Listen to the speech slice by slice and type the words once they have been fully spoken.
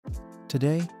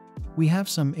Today, we have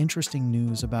some interesting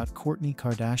news about Kourtney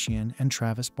Kardashian and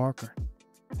Travis Barker.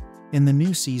 In the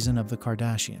new season of The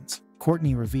Kardashians,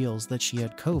 Kourtney reveals that she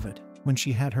had COVID when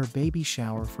she had her baby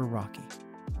shower for Rocky.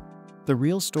 The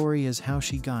real story is how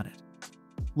she got it.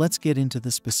 Let's get into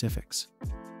the specifics.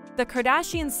 The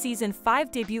Kardashians Season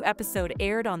 5 debut episode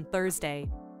aired on Thursday.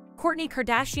 Kourtney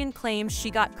Kardashian claims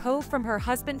she got COVID from her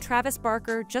husband Travis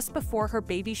Barker just before her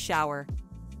baby shower.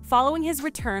 Following his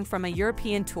return from a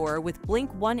European tour with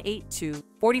Blink-182,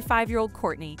 45-year-old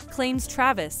Kourtney claims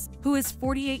Travis, who is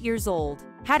 48 years old,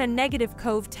 had a negative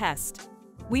COVID test.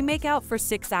 "We make out for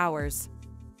 6 hours.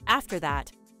 After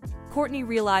that, Kourtney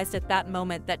realized at that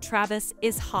moment that Travis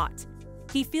is hot.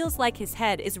 He feels like his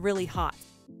head is really hot.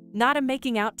 Not a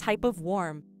making out type of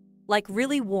warm. Like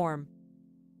really warm."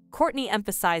 Kourtney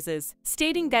emphasizes,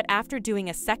 stating that after doing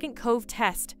a second COVID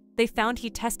test, they found he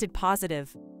tested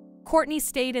positive. Kourtney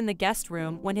stayed in the guest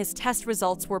room when his test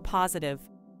results were positive.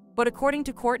 But according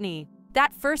to Kourtney,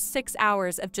 that first 6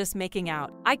 hours of just making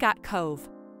out, I got COVID.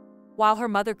 While her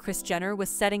mother Kris Jenner was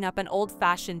setting up an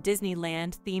old-fashioned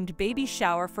Disneyland-themed baby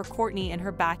shower for Kourtney in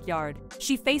her backyard,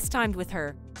 she FaceTimed with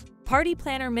her. Party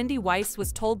planner Mindy Weiss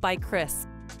was told by Kris,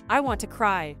 "I want to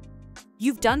cry.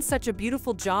 You've done such a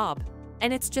beautiful job,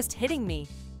 and it's just hitting me."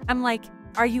 I'm like,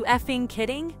 are you effing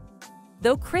kidding?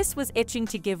 Though Kris was itching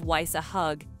to give Weiss a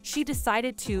hug, she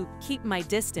decided to keep my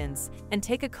distance and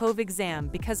take a COVID exam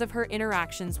because of her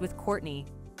interactions with Kourtney.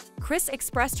 Kris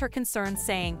expressed her concern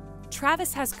saying,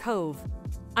 "Travis has COVID.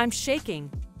 I'm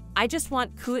shaking. I just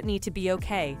want Kourtney to be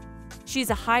okay. She's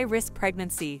a high-risk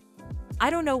pregnancy. I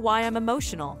don't know why I'm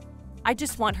emotional. I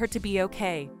just want her to be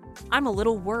okay. I'm a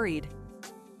little worried."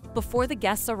 Before the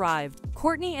guests arrived,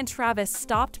 Kourtney and Travis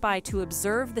stopped by to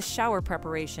observe the shower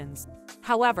preparations.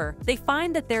 However, they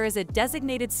find that there is a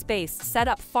designated space set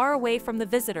up far away from the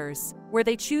visitors, where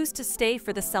they choose to stay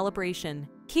for the celebration,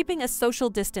 keeping a social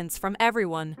distance from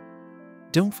everyone.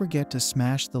 Don't forget to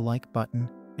smash the like button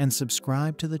and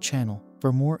subscribe to the channel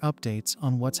for more updates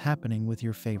on what's happening with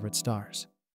your favorite stars.